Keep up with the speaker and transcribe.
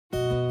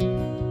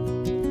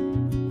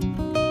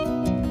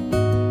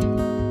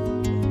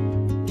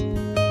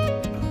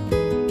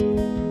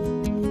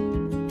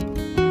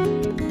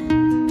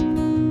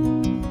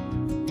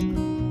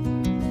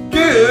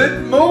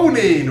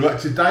morning! Right,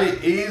 today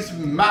is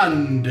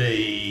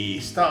Monday,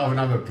 start of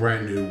another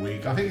brand new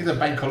week. I think it's a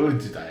bank holiday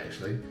today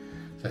actually,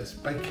 so it's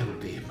bank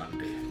holiday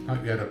Monday.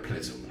 Hope you had a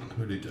pleasant one,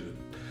 really do.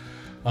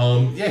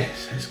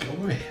 Yes, let's get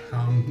on with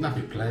it.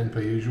 Nothing planned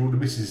per usual. The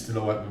missus is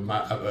still at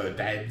her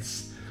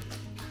dad's.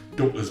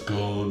 Daughter's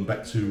gone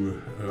back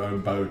to her own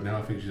abode now.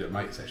 I think she's at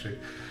mate's actually.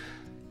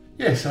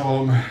 Yeah, so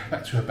I'm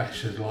back to her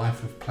bachelor's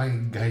life of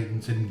playing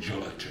games and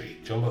jollity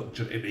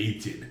and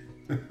eating.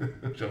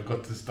 Which I've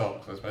got to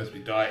stop because I'm supposed to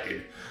be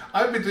dieting. I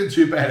haven't been doing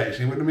too bad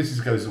actually. When the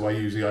missus goes away,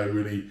 usually I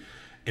really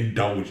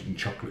indulge in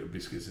chocolate and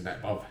biscuits and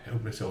that, but I've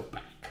held myself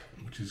back,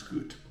 which is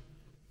good.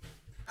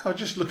 I was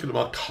just looking at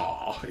my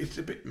car. It's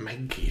a bit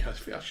manky. I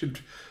think I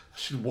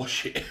should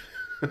wash it.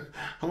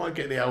 I might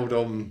get the old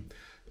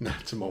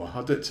tomorrow.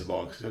 I'll do it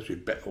tomorrow because it's supposed to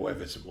be better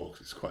weather tomorrow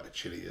because it's quite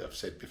chilly, as I've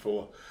said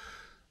before.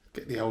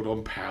 Get the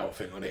old power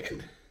thing on it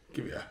and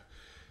give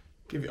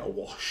it a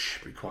wash.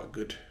 Be quite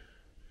good.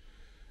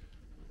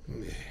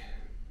 Yeah.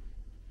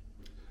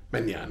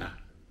 Manana.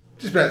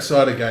 Just been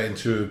outside again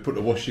to put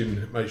the wash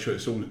in, make sure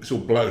it's all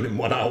blown in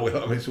one hour.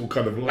 I mean, it's all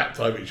kind of lapped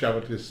over each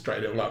other to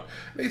straighten it all up.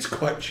 It's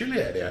quite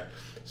chilly out here.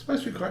 It's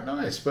supposed to be quite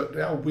nice, but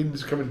the old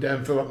wind's coming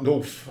down from up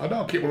north. I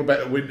know I keep on about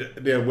the wind,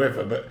 the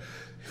weather, but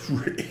it's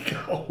really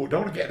cold. I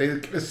don't want to get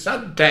a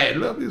suntan.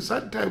 Look, the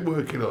suntan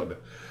working on.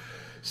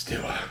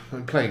 Still,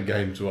 I'm playing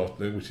games all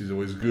afternoon, which is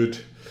always good.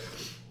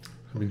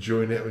 I'm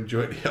enjoying it. I'm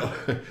enjoying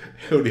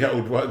the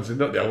old ones, and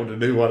not the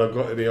new one I've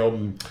got in the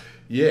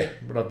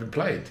what I've been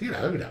playing. You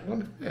know that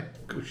one, yeah,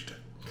 good.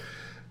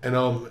 And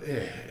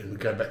and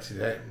go back to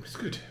that. It's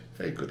good,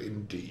 very good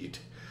indeed.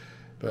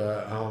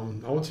 But I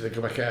wanted to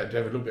go back out and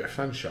have a little bit of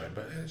sunshine,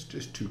 but it's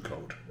just too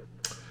cold.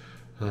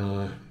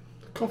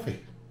 Coffee,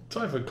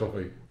 time for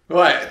coffee.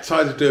 Right,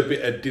 time to do a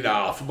bit of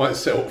dinner for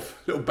myself.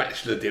 A little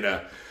bachelor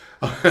dinner.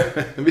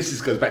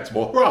 Mrs. goes back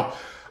tomorrow. Right,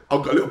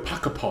 I've got a little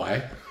pucker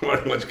pie.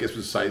 Once it gets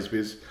from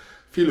Sainsbury's, a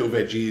few little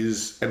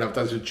veggies, and I've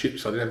done some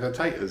chips. I didn't have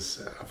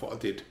potatoes. I thought I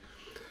did,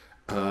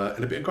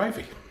 and a bit of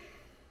gravy.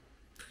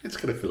 It's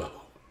gonna fill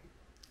up.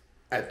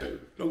 I do,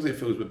 as long as it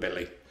fills my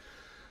belly.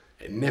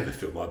 It never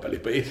filled my belly,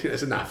 but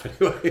it's enough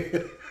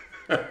anyway.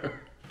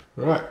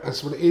 Right,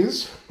 that's what it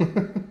is.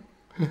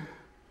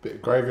 Bit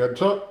of gravy on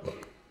top.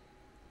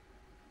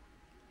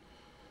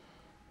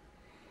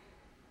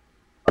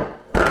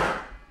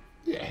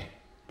 Yeah,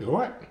 be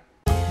alright.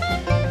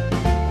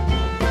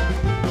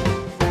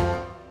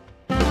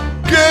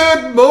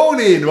 Good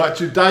morning! Right,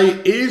 today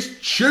is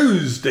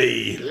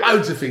Tuesday.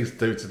 Loads of things to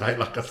do today,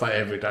 like I say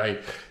every day.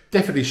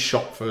 Definitely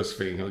shop first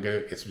thing. I'll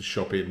go get some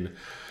shopping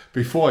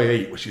before I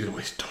eat, which is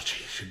always dodgy.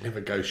 You should never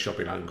go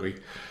shopping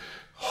hungry.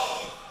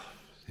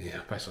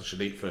 Yeah, perhaps I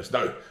should eat first.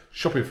 No,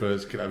 shopping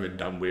first, get over and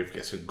done with,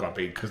 get some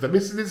grubbing, because the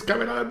missus is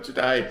coming home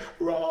today.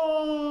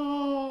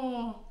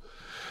 Raw!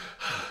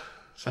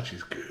 Such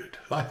is good.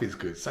 Life is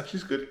good. Such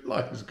is good.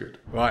 Life is good.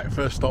 Right,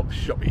 first stop,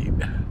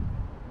 shopping.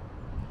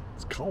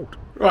 It's cold.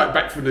 Right,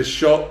 back from the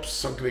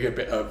shops. I'm going to get a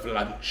bit of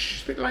lunch.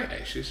 It's a bit late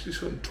actually. It's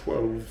just on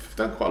 12. I've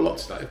done quite a lot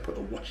today. Put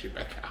the washing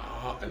back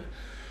out and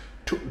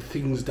took the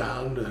things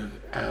down.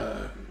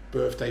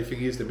 Birthday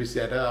thingies, the missus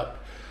had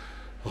up.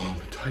 Oh,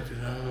 I'm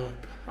tidying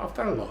up. I've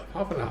done a lot.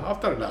 I've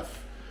done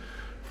enough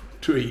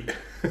to eat.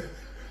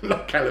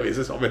 Not calories,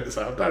 that's what I meant to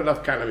say. I've done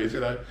enough calories,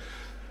 you know.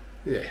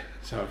 Yeah,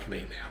 so I can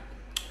eat now.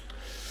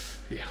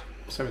 Yeah,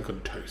 something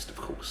called toast, of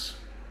course,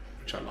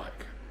 which I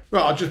like.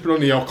 Right, I've just been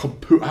on the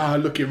computer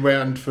looking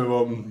around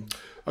for,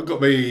 I've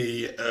got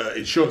my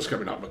insurance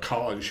coming up, my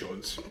car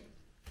insurance.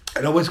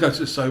 And I always go to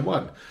the same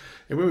one.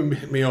 And when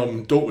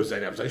my daughter was there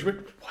the other day, she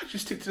went, why don't you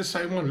stick to the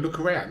same one, look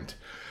around?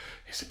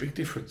 It's a big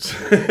difference.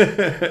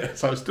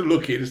 So I'm still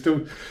looking,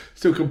 still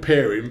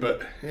comparing,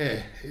 but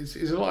yeah, it's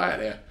a lot out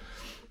there.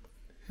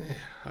 Yeah,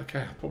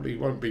 okay, I probably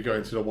won't be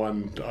going to the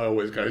one that I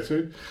always go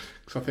to,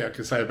 because I think I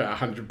can save about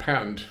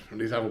 £100 on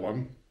this other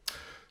one.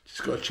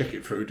 Just got to check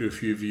it through, do a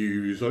few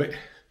views on it.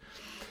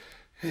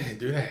 Yeah,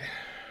 do that.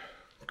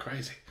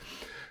 Crazy.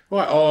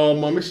 Right,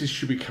 my missus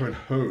should be coming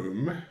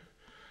home.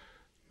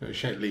 No,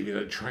 she ain't leaving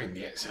the train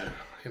yet, so,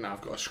 you know,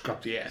 I've got to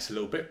scrub the ass a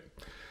little bit.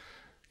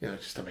 You know,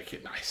 just to make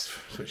it nice.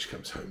 So when she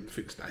comes home,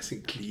 things nice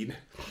and clean.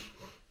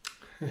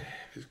 Yeah,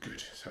 it's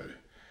good. So,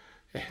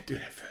 yeah, do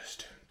that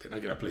first. Then I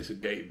get to play some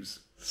games.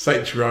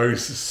 Saints Row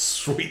is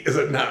sweet as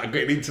a nut. I'm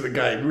getting into the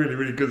game. Really,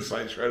 really good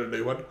Saints Row, the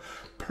new one.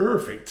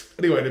 Perfect.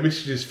 Anyway, the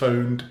missus is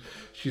phoned.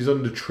 She's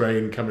on the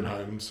train coming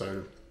home,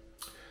 so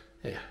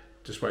yeah,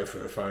 just wait for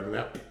her phone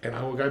up and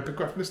I will go pick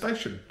her up from the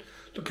station.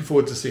 Looking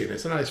forward to seeing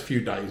this. I know it's a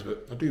few days,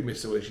 but I do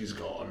miss her when she's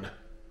gone.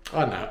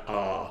 I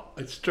know.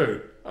 It's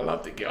true. I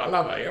love the girl. I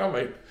love her. You know what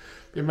I mean?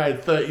 Been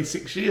married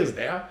 36 years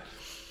now.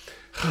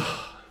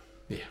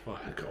 Yeah, right.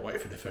 I've got to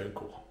wait for the phone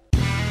call.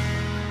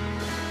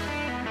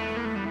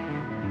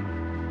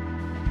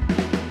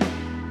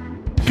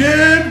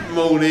 Good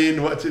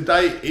morning. Well,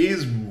 today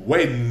is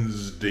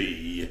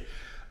Wednesday.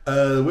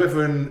 The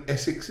weather in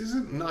Essex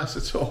isn't nice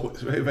at all.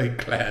 It's very, very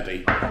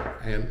cloudy.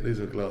 And these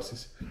are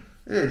glasses.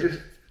 Yeah,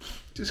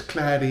 just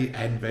cloudy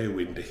and very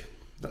windy.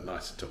 Not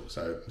nice at all.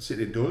 So I'm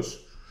sitting indoors.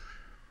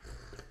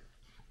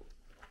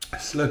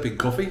 slurping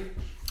coffee.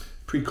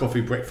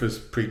 Pre-coffee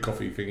breakfast,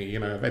 pre-coffee thingy. You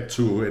know, I've had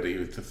 2 already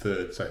with the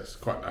 3rd, so it's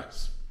quite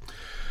nice.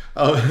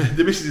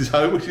 The missus is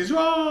home, which is,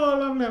 oh,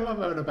 lovely, I love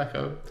having her back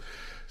home.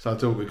 So I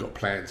thought we've got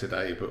planned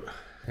today, but,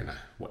 you know,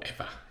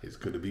 whatever. It's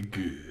going to be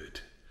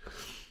good.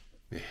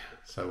 Yeah,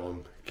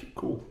 so keep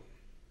cool.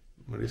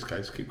 In this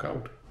case, keep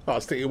cold. I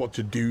was thinking what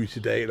to do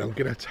today, and I'm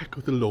going to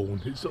tackle the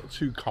lawn. It's not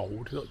too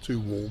cold, it's not too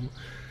warm.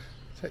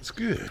 So it's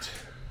good.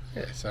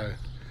 Yeah, so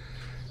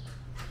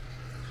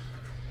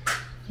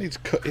needs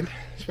cutting,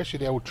 especially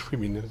the old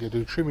trimming. I'm going to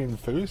do trimming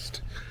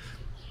first.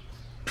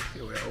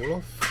 Get it all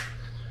off.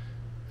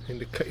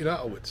 And the cutting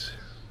afterwards.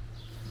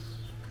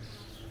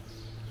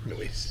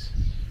 Nice.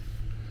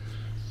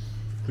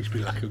 Wish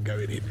me luck on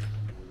going in.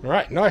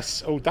 Right,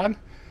 nice, all done.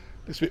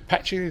 It's a bit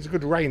patchy, there's a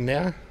good rain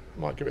now.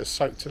 Might give it a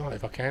soak tonight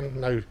if I can.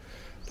 No, don't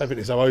think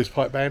there's a hose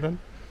pipe band on.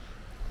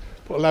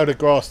 Put a load of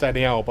grass down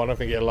the aisle, but I don't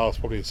think it'll last.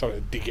 Probably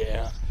something to dig it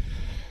out.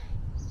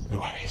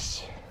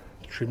 Nice.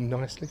 Trimmed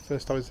nicely,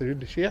 first time it's doing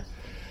this year.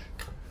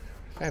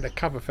 Found a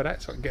cover for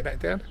that so I can get that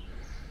down.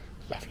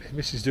 Lovely.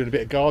 Mrs. is doing a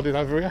bit of gardening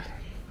over here.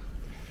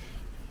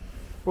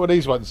 What are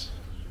these ones?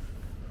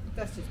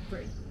 That's just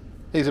pretty.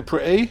 These are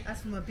pretty.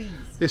 That's for my bees.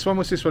 This one,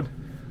 what's this one?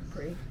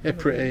 Pretty. Yeah,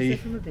 pretty.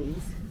 That's for my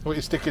bees. What are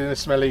you sticking in a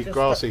smelly, Just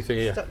grassy thing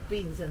here? Stuck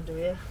beans under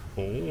here.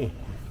 Oh.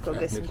 Got to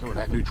get some. Look at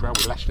that new trail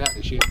we lashed out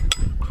this year.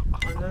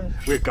 I know.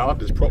 We're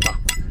gardeners proper.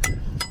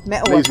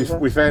 Metal ones.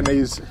 We found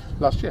these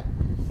last year.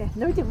 Yeah,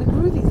 no, we didn't. We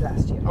grew these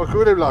last year. Oh, we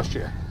grew them last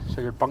year.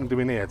 So we bunged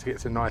them in here to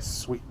get some nice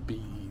sweet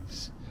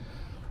bees.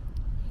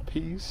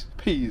 Peas?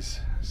 Peas.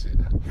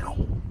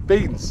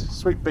 Beans.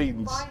 Sweet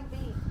beans. Fine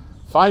beans.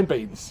 Fine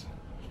beans.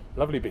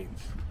 Lovely beans.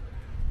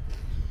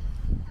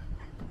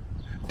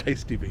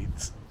 Tasty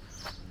beans.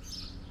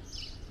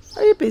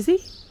 Are you busy?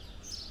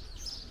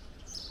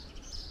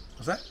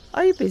 What's that?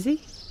 Are you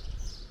busy?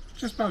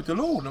 Just mowed the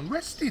lawn. I'm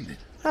resting.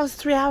 That was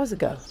 3 hours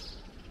ago.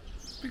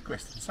 Big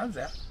resting. The sun's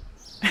out.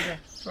 Yeah,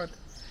 right.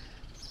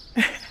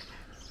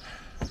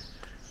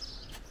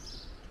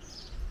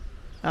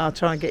 I'll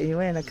try and get you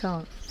in. I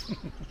can't.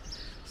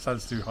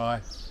 Sun's too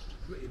high.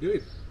 What are you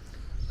doing?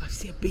 I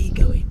see a bee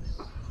going.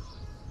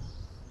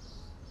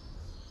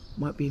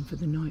 Might be in for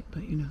the night,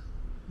 but you know.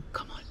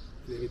 Come on.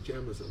 Do you have your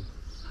pajamas on?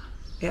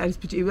 Yeah,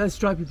 he has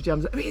stripy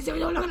pajamas. Please,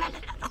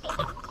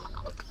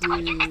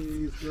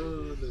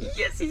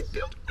 Yes, he's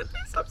built this.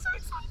 I'm so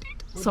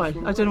excited. Sorry,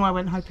 I don't know why I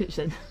went high pitched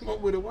then.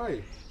 What went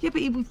away? Yeah,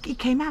 but he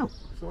came out.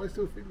 So I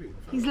still figuring.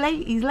 He's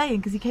laying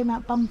because he came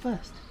out bum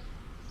first.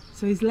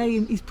 So he's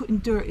laying. He's putting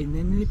dirt in.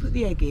 Then they put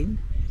the egg in.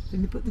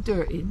 Then they put the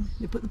dirt in.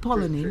 They put the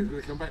pollen in. He's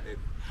going to come back then.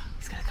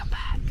 He's gonna come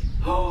back.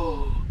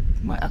 Oh,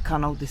 I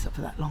can't hold this up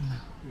for that long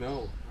now.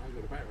 No, I've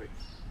got a battery.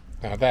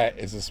 Now that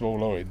is a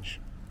small orange.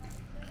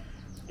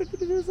 Look at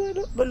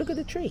the but look at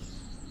the tree.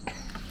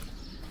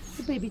 It's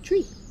a baby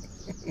tree.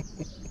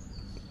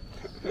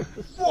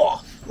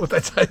 Whoa! What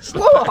that tastes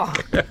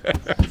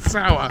like?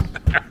 Sour.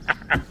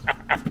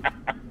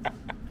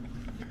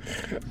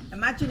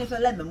 Imagine if a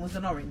lemon was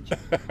an orange.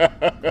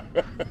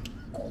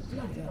 Oh,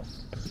 bloody hell.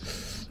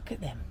 Look at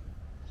them.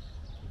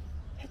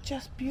 They're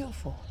just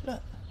beautiful.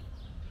 Look.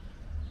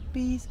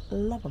 Bees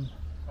love them.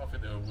 I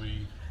think they're a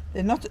weed.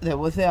 They're not.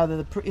 They are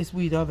the prettiest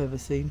weed I've ever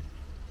seen.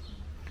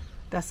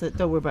 That's it.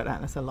 Don't worry about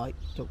that. That's a light.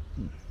 But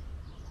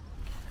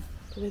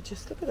they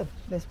just look at them.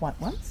 There's white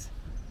ones,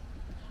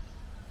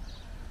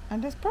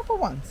 and there's purple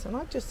ones, and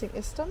I just think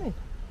they're stunning.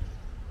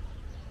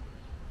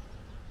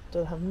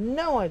 Don't have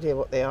no idea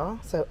what they are.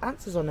 So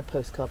answers on a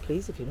postcard,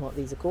 please, if you know what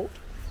these are called.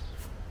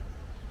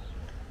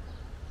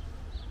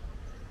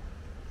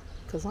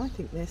 Because I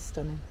think they're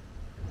stunning.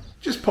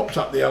 Just popped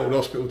up the old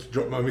hospital to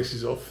drop my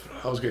missus off.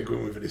 I was going to go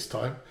in with her this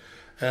time.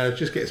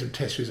 Just get some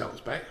test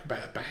results back about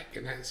her back,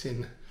 and that's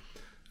in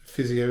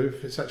physio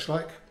and such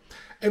like.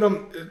 And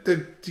they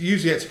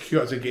usually have to queue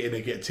up to get in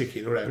and get a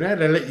ticket or whatever. Now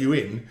they let you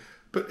in,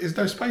 but there's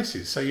no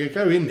spaces. So you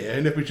go in there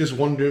and they're just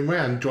wandering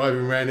around,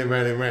 driving round and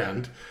round and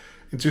round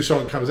until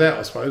someone comes out,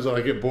 I suppose, or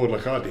they get bored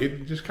like I did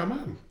and just come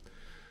home.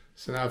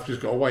 So now I've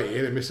just got to wait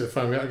here and miss the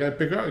phone me out and go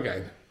pick her up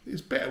again.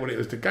 It's better when it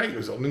was the gate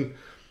was on and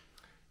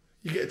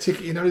you get a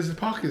ticket, you know there's a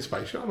parking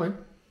space, you know what I mean?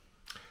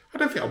 I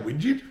don't think I'm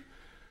whinging,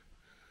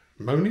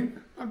 moaning.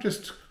 I'm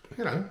just,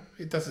 you know,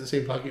 it doesn't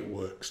seem like it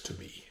works to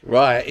me.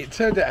 Right, it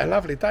turned out a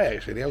lovely day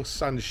actually. The old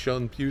sun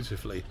shone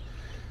beautifully.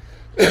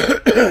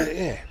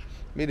 Yeah,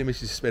 me and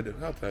Mrs. spent, I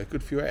don't know, a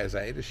good few hours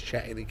out here just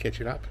chatting and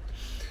catching up.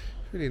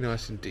 Really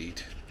nice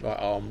indeed. Right,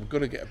 I'm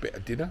going to get a bit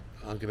of dinner.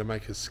 I'm going to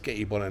make a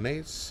sketty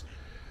bolognese.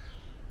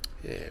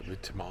 Yeah,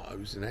 with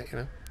tomatoes and that, you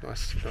know.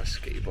 Nice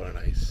sketty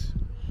bolognese.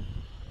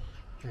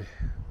 Yeah.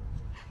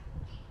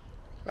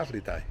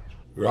 Lovely day.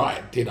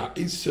 Right, dinner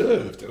is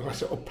served. A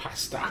nice little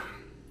pasta.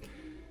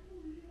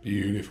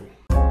 Beautiful.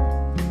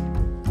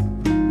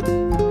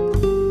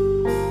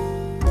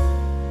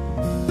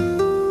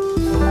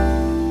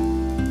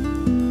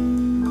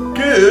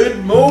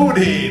 Good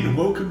morning.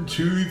 Welcome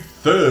to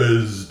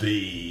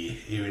Thursday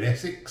here in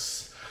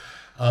Essex.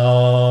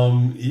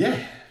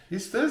 Yeah,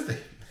 it's Thursday.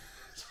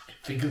 That's what I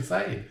think of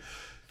saying.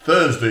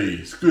 Thursday,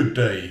 it's a good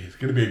day. It's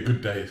going to be a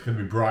good day. It's going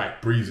to be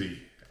bright,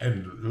 breezy,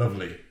 and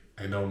lovely,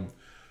 and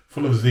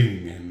full of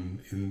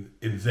zing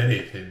and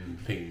zenith and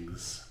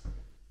things.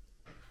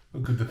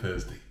 Well, good to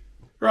Thursday.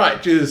 Right,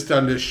 just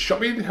done the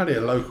shopping. Had a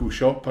local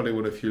shop. Probably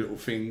with a few little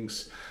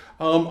things.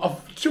 I'm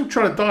still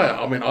trying to diet.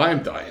 I mean, I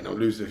am dieting. I'm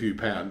losing a few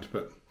pounds,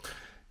 but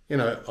you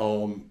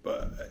know,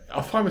 but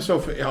I find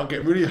myself, I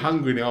get really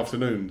hungry in the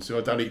afternoon, so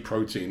I don't eat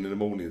protein in the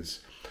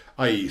mornings.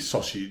 I eat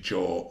sausage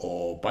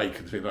or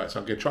bacon, things like that. So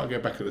I'm going to try and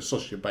get back to the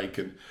sausage and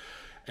bacon,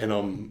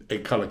 and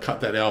kind of cut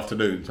that in the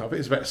afternoon. So I think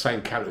it's about the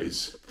same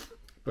calories.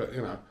 But,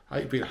 you know, I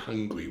hate being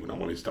hungry when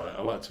I'm on this diet.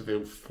 I like to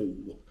feel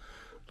full,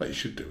 like you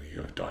should do when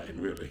you're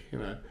dieting, really, you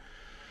know.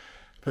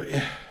 But,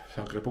 yeah,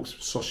 so I'm going to bought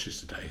some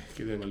sausages today.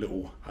 Give them a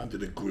little under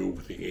the grill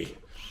thingy.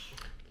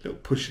 A little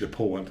push of the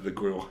pull under the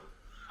grill.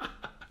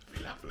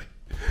 Be lovely.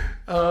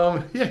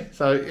 Yeah,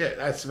 so, yeah,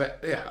 that's about,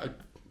 yeah.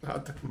 My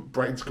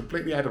brain's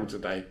completely addled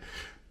today.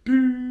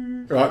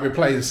 Right, we're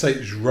playing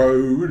Saints Row,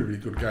 really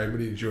good game,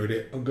 really enjoyed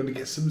it. I'm going to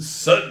get some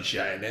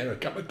sunshine there, a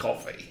cup of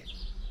coffee.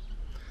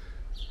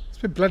 It's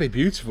been bloody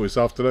beautiful this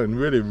afternoon,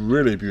 really,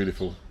 really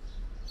beautiful.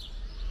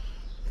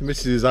 The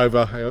missus is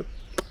over, her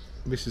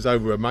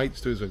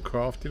mates doing some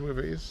crafting,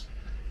 whatever it is.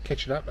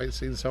 Catching up, ain't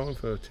seen someone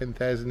for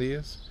 10,000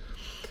 years.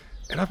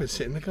 And I've been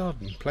sitting in the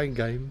garden, playing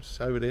games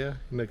over there,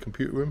 in the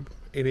computer room,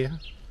 in here,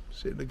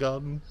 sitting in the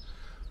garden.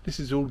 This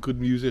is all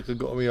good music I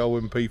got on my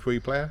old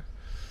MP3 player.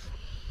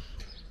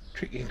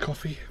 Drinking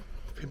coffee,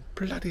 it's been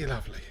bloody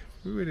lovely,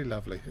 really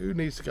lovely. Who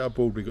needs to go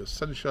abroad? We've got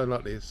sunshine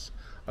like this.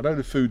 I know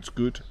the food's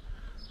good,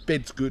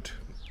 bed's good,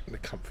 and the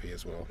comfy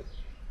as well.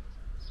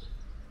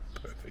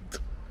 Perfect.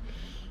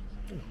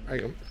 Oh,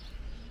 hang on.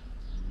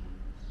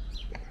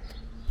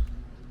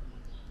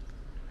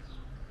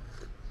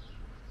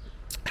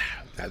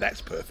 Now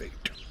that's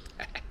perfect.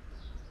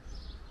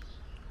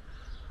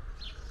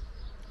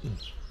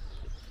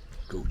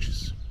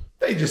 Gorgeous.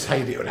 They just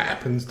hate it when it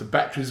happens. The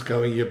battery's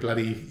going,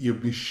 your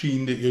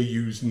machine that you're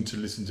using to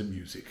listen to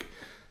music.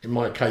 In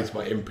my case,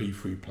 my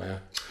MP3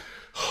 player.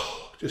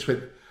 Just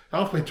went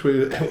halfway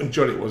through. Elton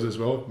John it was as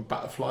well.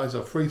 Butterflies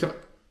are free to.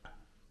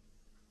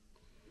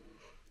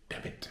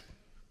 Damn it.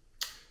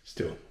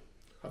 Still,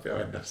 I think I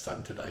had enough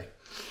sun today.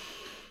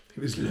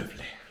 It was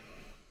lovely.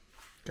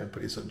 Go and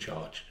put this on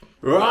charge.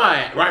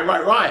 Right.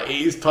 It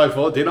is time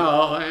for dinner.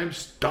 I am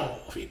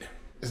starving.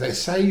 As they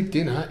say,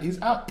 dinner is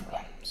up.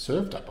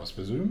 Served up, I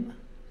presume.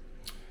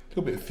 A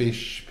little bit of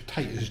fish,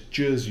 potatoes,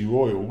 Jersey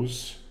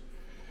Royals,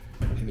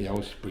 and the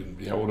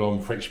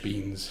old French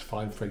beans,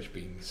 fine French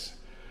beans.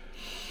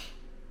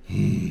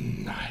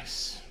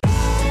 Nice.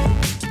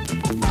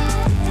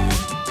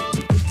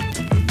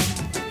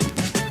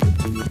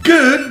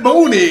 Good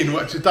morning.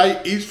 Well,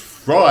 today is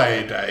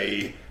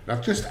Friday, and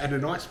I've just had a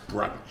nice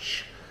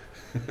brunch.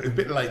 A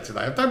bit late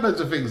today. I've done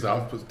loads of things though.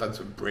 I've done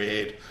some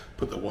bread,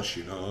 put the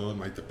washing on,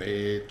 made the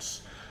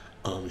beds.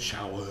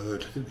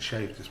 Showered. I didn't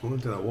shave this morning,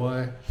 don't know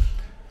why.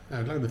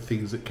 A load of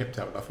things that kept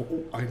out. I thought,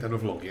 oh, I ain't done a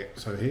vlog yet.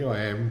 So here I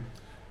am.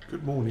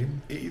 Good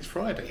morning. It is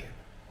Friday.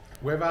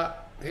 Weather,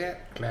 yeah,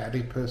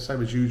 cloudy,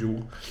 same as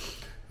usual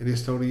in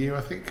this time of the year,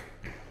 I think.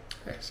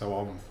 Yeah,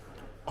 so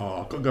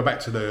I've got to go back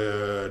to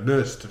the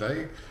nurse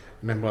today.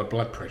 And then my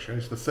blood pressure.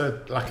 It's the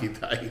third lucky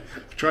day.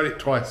 I've tried it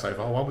twice so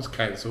far. One was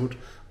cancelled.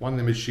 One,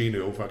 the machine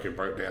all fucking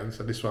broke down.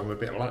 So this one with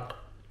a bit of luck.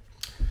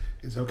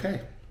 It's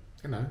okay.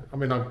 You know, I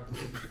mean, I'm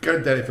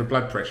going down here for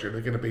blood pressure. They're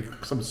going to be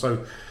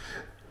so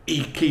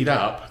keyed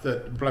up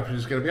that blood pressure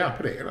is going to be up,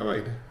 isn't it? You know what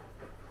I mean?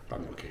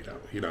 I'm not keyed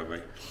up, you know what I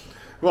mean.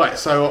 Right,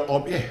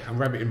 so yeah, I'm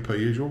rabbiting per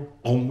usual.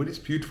 On with this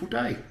beautiful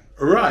day.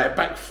 Right,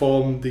 back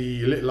from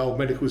the little old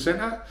medical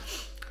centre.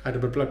 Had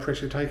my blood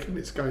pressure taken.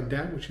 It's going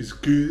down, which is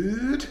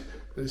good.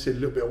 There's a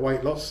little bit of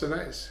weight loss, so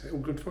that's all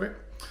good for it.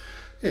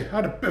 Yeah, I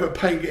had a bit of a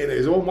pain getting there.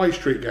 There's a one-way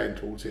street going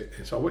towards it.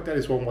 So I went down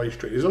this one-way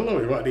street. There's a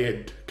lorry right at the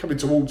end coming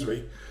towards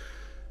me.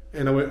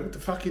 And I went, what the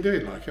fuck are you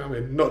doing? Like, I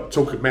mean, not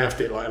talking mouthed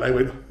it like, they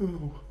went,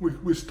 oh,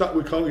 we're stuck,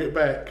 we can't get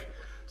back.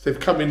 So they've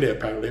come in there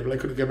apparently, but they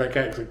couldn't get back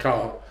out because the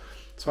car.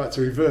 So I had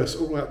to reverse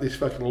all up this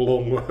fucking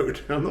long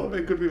road. I'm not a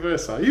very good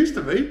reverser. I used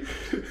to be.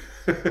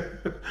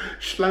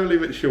 Slowly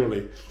but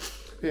surely.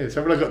 Yeah,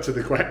 so when I got to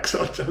the cracks,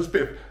 I was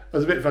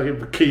a bit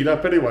fucking keyed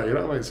up anyway, you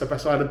know what I mean? So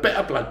I had a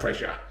better blood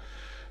pressure.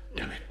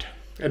 Damn it.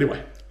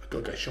 Anyway, I've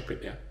got to go shopping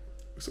now.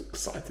 I'm so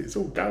excited, it's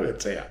all going, I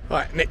tell you.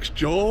 Right, next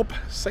job,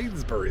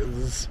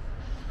 Sainsbury's.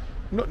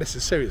 Not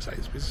necessarily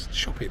Sainsbury's,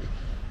 shopping.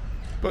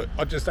 But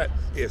I just had,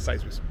 yeah,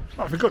 Sainsbury's.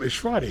 I forgot it's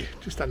Friday,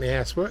 just done the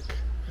housework.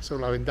 That's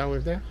all I've been done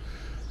with now.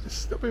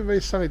 It's not been a very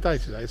sunny day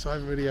today, so I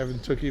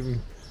haven't took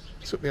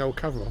my old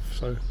cover off,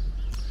 so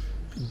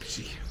been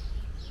busy.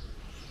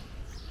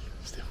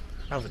 Still,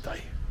 another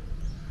day,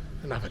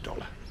 another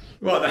 $1.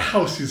 Right, the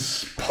house is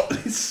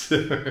spotless.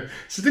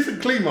 It's a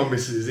different clean my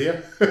missus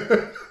here.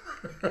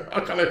 I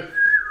kind of.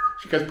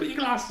 She goes, put your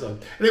glasses on.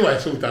 Anyway,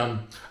 it's all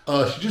done.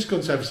 She's just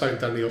gone to have something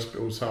done in the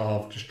hospital,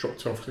 so I've just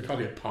dropped her off because I can't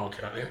get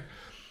parking out here.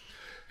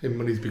 In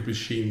one of these big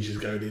machines she's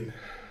going in.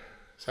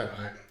 So,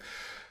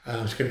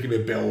 she's going to give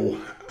me a bell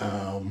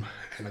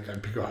and I'm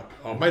going to pick her up.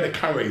 I made a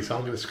curry, so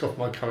I'm going to scoff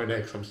my curry there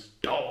because I'm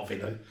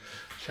starving. I'll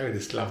show you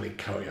this lovely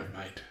curry I've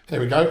made. There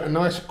we go, a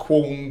nice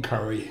corn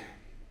curry.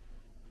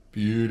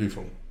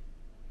 Beautiful.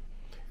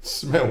 It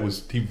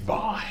smells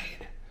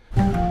divine.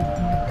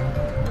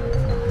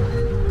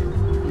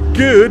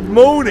 Good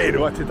morning.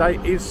 Well, today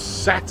is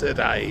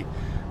Saturday,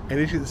 and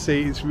as you can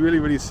see, it's really,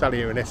 really sunny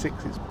here in Essex.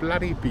 It's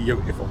bloody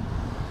beautiful.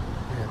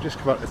 Yeah, I've just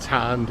come up to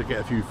town to get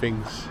a few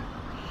things.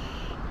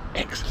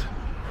 Excellent.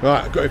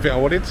 Right, I've got everything I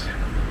wanted.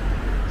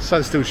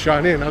 Sun's still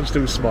shining and I'm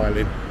still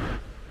smiling.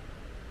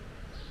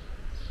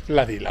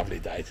 Bloody lovely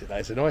day today.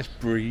 It's a nice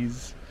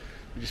breeze.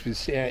 We've just been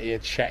sitting out here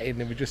chatting,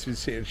 and we've just been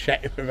sitting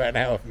chatting for about an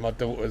hour with my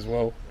daughter as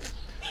well.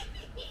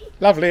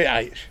 Lovely,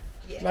 H.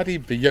 Yeah. Bloody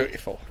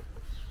beautiful.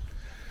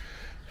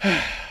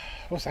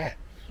 What's that?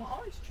 My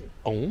ice tree.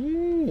 Oh.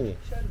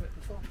 Showed him it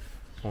before.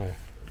 Oh.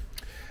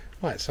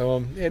 Right,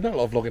 so yeah, not a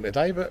lot of vlogging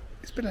today, but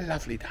it's been a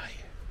lovely day.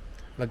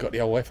 And I got the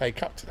old FA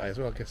Cup today as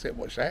well. I can sit and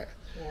watch that.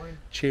 Boring.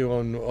 Cheer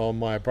on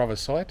my brother's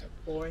side.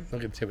 Boring. I'm not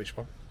going to tell which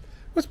one.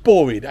 What's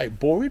boring? Ain't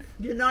boring.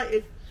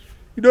 United.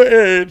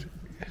 United.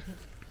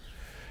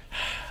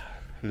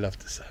 Love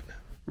the sun.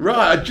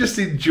 Right, I just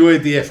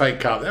enjoyed the FA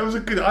Cup. That was a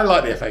good. I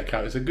like the FA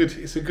Cup. It's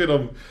a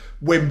good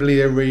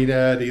Wembley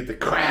Arena. The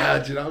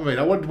crowd. You know what I mean?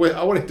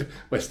 I wanted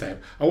West Ham.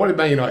 I wanted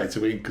Man United to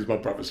win because my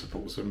brother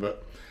supports them,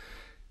 but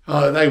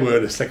they were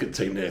the second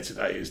team there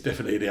today. It's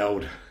definitely the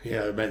old,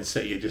 Man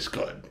City. You just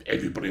got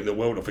everybody in the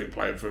world, I think,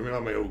 playing for them. You know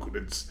what I mean? All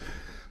good.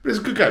 But it's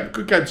a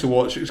good game to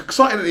watch. It was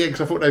exciting at the end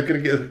because I thought they were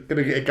going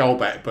to get a goal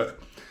back, but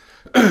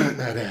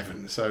no, they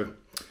haven't. So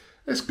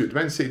that's good.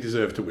 Man City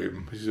deserve to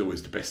win, which is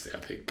always the best thing, I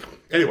think.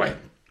 Anyway,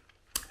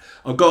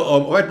 I've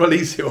got I had my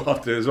lease here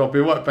after as well. I've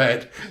been quite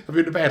bad. I've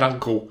been a bad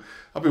uncle.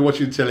 I've been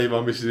watching telly.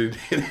 My missus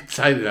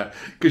entertaining her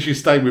because she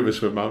stayed with us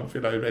for a month.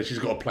 And she's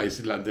got a place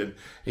in London,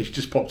 and she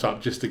just popped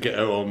up just to get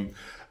her on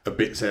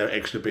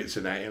extra bits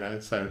and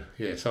that. So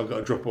yeah, so I've got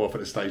to drop her off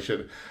at the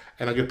station,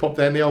 and I'm going to pop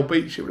down the old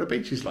beach. See what the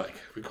beach is like.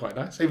 It'll be quite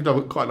nice. Even though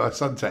I've got quite a nice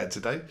suntan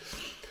today.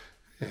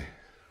 Yeah,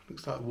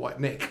 looks like a white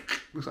neck.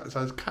 Looks like the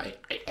sun's cake.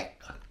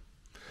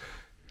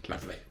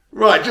 Lovely.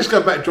 Right, just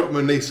go back, drop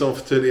my niece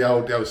off to the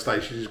old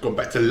station. She's gone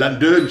back to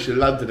London. She's a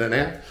Londoner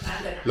now.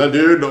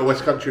 London, not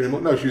West Country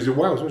anymore. No, she was in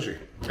Wales, wasn't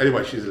she?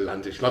 Anyway, she's in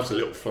London. She loves a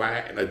little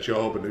flat and a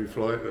job, a new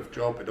flight, a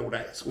job, and all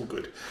that. It's all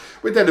good.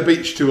 We're down the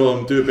beach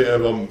to do a bit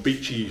of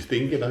beachy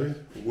thing,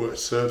 work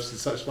surfs and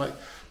such like.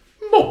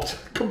 Mobbed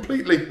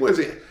completely. What is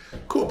it?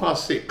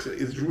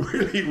 6:15. It's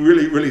really,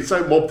 really, really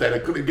so mobbed there. I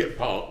couldn't get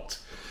parked.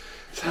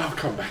 So I'll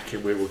come back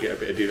and we will get a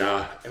bit of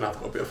dinner, and I've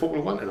got a bit of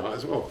Formula 1 tonight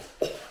as well.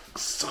 Oh,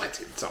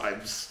 exciting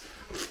times.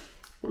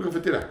 What are we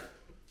going for dinner?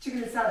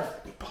 Chicken and salad.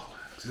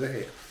 Bollocks, is that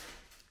it?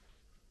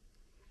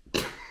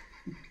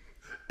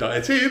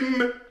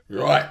 Dieting.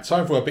 Right,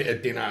 time for a bit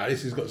of dinner.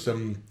 This has got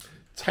some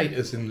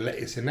taters and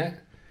lettuce in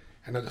there,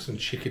 and I've got some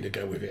chicken to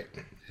go with it.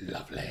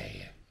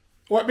 Lovely.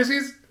 What,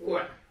 missus?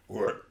 What?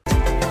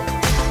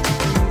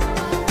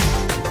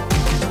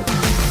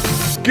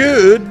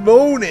 Good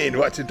morning.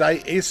 Right,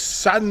 today is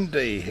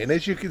Sunday, and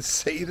as you can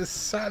see, the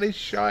sun is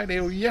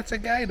shining yet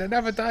again.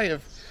 Another day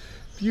of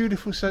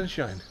beautiful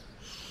sunshine.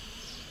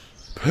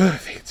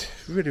 Perfect.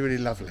 Really, really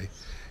lovely.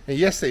 And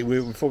yesterday,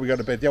 before we go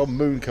to bed, the old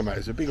moon came out. It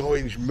was a big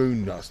orange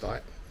moon last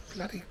night.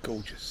 Bloody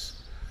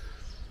gorgeous.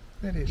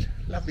 It is.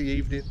 Lovely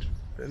evening.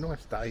 A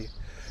nice day.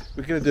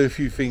 We're going to do a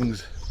few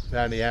things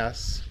around the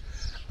house.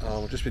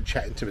 I've just been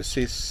chatting to my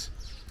sis.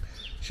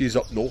 She's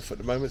up north at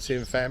the moment,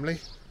 seeing family.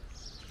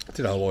 I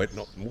don't know why I went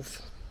up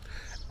north.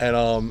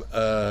 And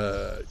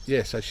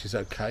yeah, so she's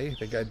okay.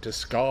 They're going to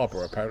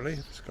Scarborough, apparently.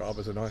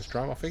 Scarborough's a nice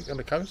drum, I think, on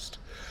the coast.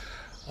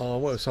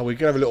 Well, so we're going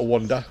to have a little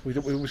wander. We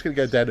were just going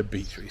to go down the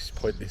beach. It's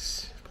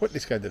pointless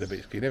going to the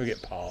beach because you never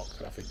get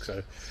parked, I think.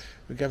 So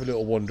we're going to have a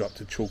little wander up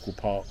to Chalkle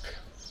Park.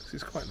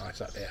 It's quite nice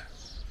up there.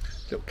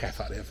 Little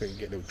cafe out there, I think,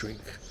 get a little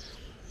drink.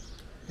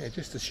 Yeah,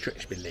 just to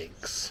stretch my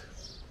legs.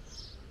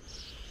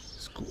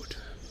 It's good.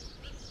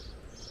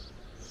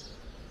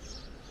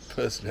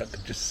 Personally, I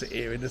could just sit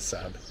here in the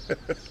sun.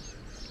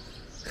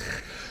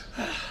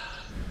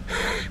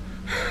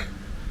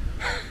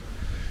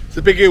 It's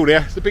a big hill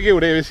there. It's a big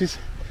hill there. This is.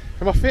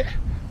 Am I fit?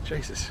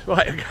 Jesus.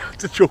 Right, I'm going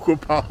to Chalkle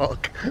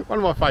Park. One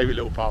of my favourite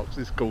little parks.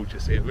 It's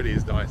gorgeous here. It really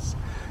is nice.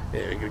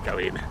 Yeah, we're going to go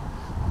in.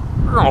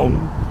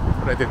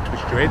 But I didn't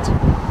twist your head.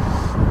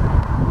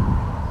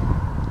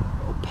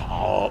 Little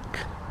park.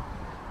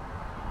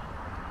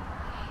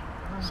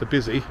 It's a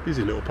busy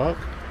little park.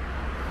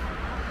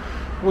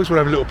 I always want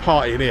to have a little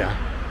party in here.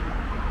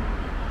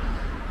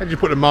 How did you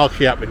put a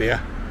marquee up in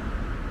here?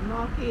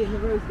 Marquee in the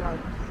rose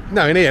garden.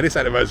 No, in here. This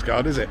ain't a rose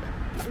garden, is it?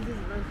 This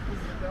isn't rose, this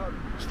is a garden.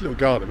 It's a little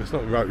garden, it's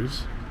not a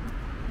rose.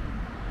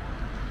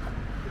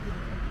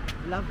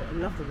 Love it, I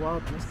love the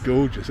wildness. It's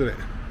gorgeous, isn't it?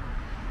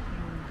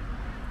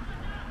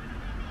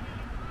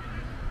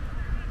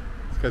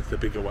 Let's go to the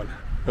bigger one.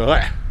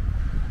 Alright.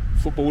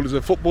 Footballers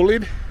are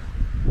footballing.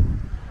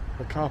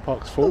 The car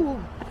park's full.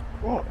 Ooh.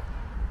 What?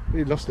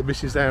 We lost the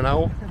missus down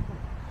hole.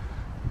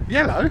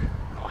 Yellow?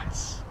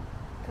 Nice.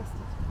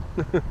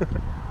 Custard.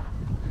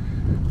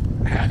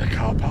 Out of the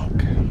car park.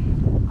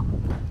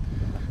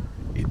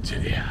 Into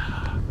the...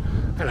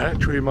 And that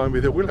actually reminded me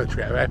of the willow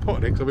tree at the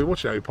airport, because I've been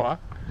watching Harry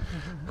Potter.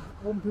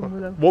 Whomping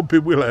willow.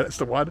 Whomping willow, that's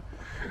the one.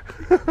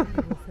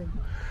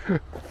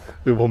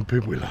 The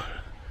whomping willow.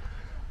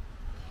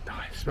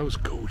 Nice, smells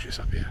gorgeous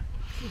up here.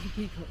 There's the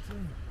peacocks, isn't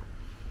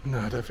it? No,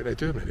 I don't think they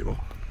do them anymore.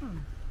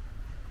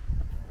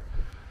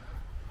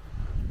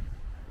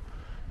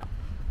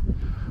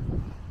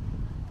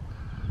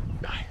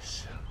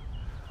 Nice.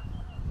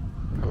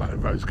 I like the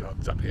rose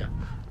gardens up here.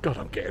 God,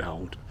 I'm getting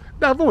old.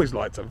 No, I've always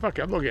liked them. Fuck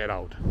it, I'm not getting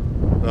old.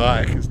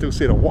 Right, I can still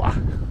see the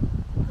water.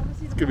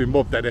 It's gonna be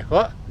mobbed down here.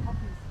 What?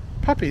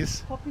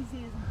 Puppies? Poppy's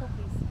ears and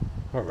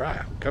poppies.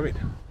 Alright, I'm coming.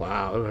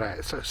 Wow, look at that.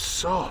 It's so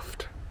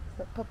soft.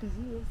 Like poppy's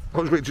ears. I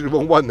was reaching the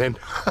wrong one then.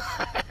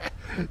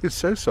 It's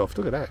so soft,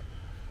 look at that.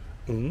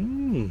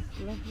 Mmm.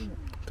 Lovely, isn't it?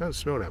 Don't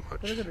smell that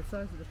But much. look at the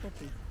size of the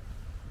poppies.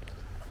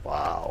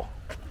 Wow.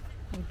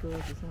 They're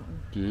gorgeous,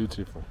 aren't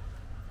Beautiful.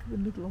 they?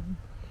 The middle of them.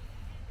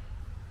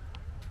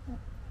 Oh,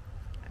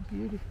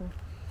 beautiful.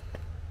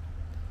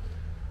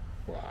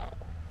 Wow.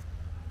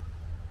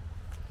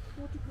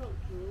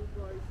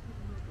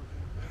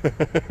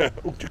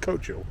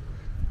 Horticultural.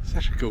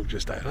 Such a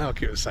gorgeous day. I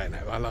keep saying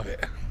that, but I love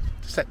it.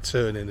 Just that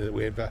turning in the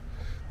wind, but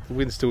the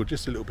wind's still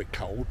just a little bit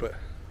cold, but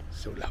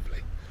still lovely.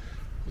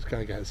 I was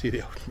going to go and see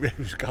the old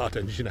rose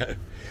gardens, you know.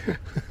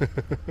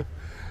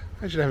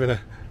 Imagine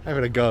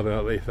having a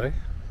garden like this, eh?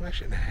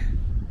 Imagine that.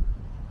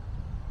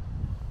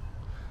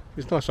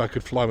 It's nice I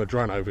could fly my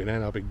drone over there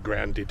and I've been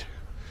grounded.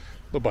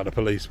 Not by the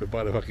police, but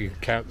by the fucking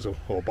council,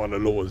 or by the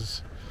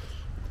laws.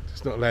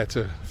 Just not allowed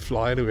to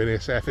fly anywhere near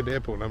Southend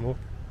Airport no more.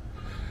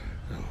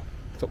 Oh,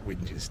 stop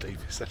whinging, Steve.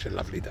 It's such a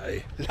lovely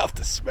day. Love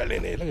the smell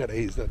in here. Look at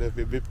these. They've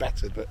been a bit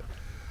battered, but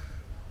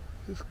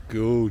it's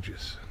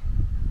gorgeous.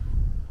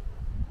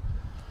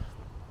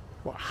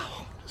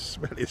 Wow, the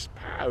smell is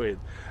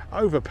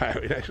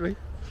overpowering actually.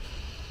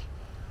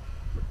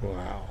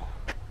 Wow.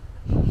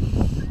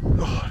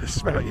 Oh, the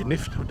smell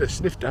like the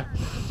snifter.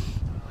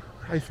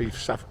 Hay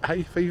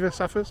fever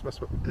suffers.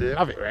 Must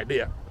love it around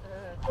here.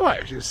 Right,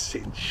 I was just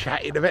sitting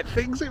chatting about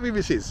things with me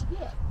missus.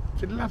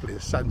 It's been lovely. The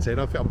sun's in.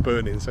 I think I'm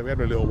burning, so we had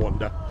a little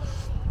wander.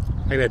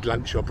 I ain't had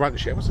lunch or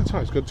brunch yet. What's the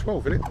time? It's gone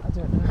 12, isn't it? I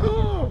don't know.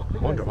 Oh, I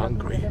wonder I'm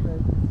hungry.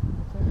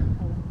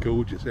 11.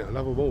 Gorgeous, yeah, I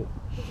love them all.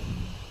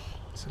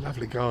 It's a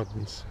lovely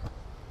gardens.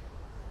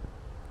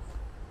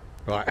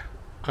 Right,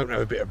 I'm gonna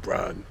have a bit of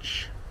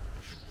brunch.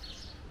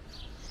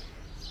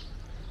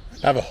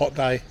 Have a hot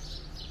day.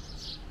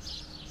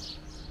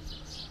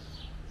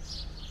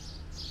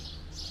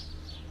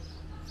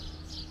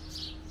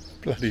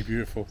 Bloody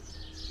beautiful.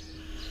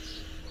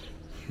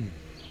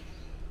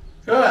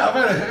 Alright,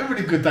 I've had a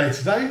really good day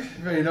today.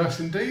 Very nice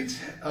indeed.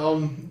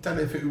 Done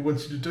everything we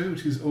wanted to do,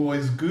 which is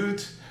always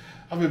good.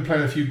 I've been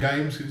playing a few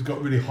games. It's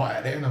got really hot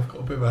out there, and I've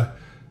got a bit of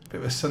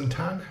a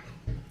suntan.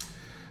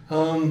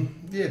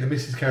 Yeah, the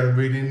missus carried on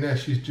reading there.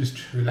 She's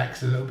just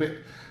relaxed a little bit.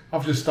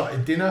 I've just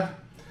started dinner,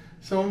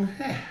 so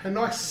yeah, a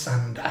nice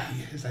Sunday,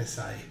 as they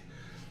say.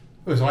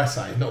 Well, as I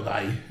say, not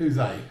they. Who's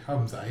they?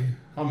 I'm they.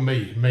 I'm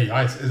me.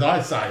 As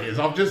I say, as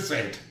I've just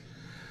said.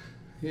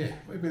 Yeah,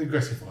 what have you been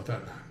aggressive for? I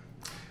don't know.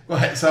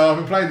 Right, so I've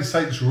been playing the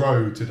Saints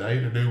Row today,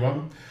 the new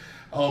one.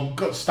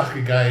 Got stuck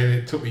again.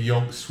 It took me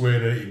yonks,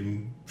 swearing at it,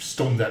 and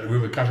stormed out the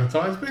room a couple of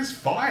times, but it's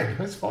fine.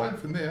 It's fine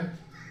from there.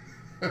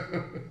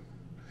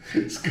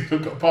 It's good.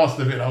 I've got past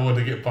the bit I want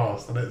to get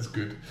past, and that's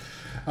good.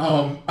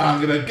 I'm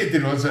going to get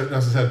dinner on. As I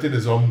said,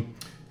 dinner's on.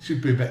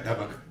 Should be about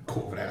like a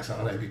quarter of an hour, so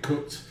I'll have it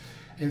cooked,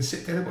 and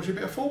sit down and watch a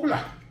bit of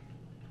Formula,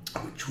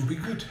 which will be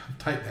good.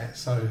 I'll take that.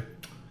 So,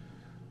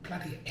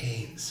 bloody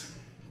ends.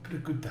 Been a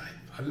good day.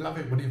 I love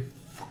it when it's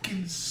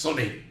fucking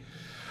sunny.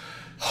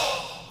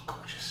 Oh,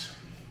 gorgeous.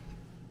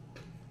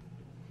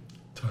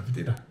 Time for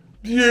dinner.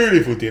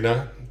 Beautiful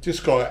dinner.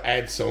 Just got to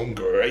add some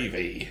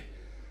gravy.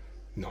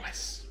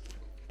 Nice.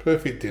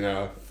 Perfect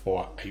dinner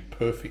for a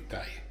perfect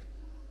day.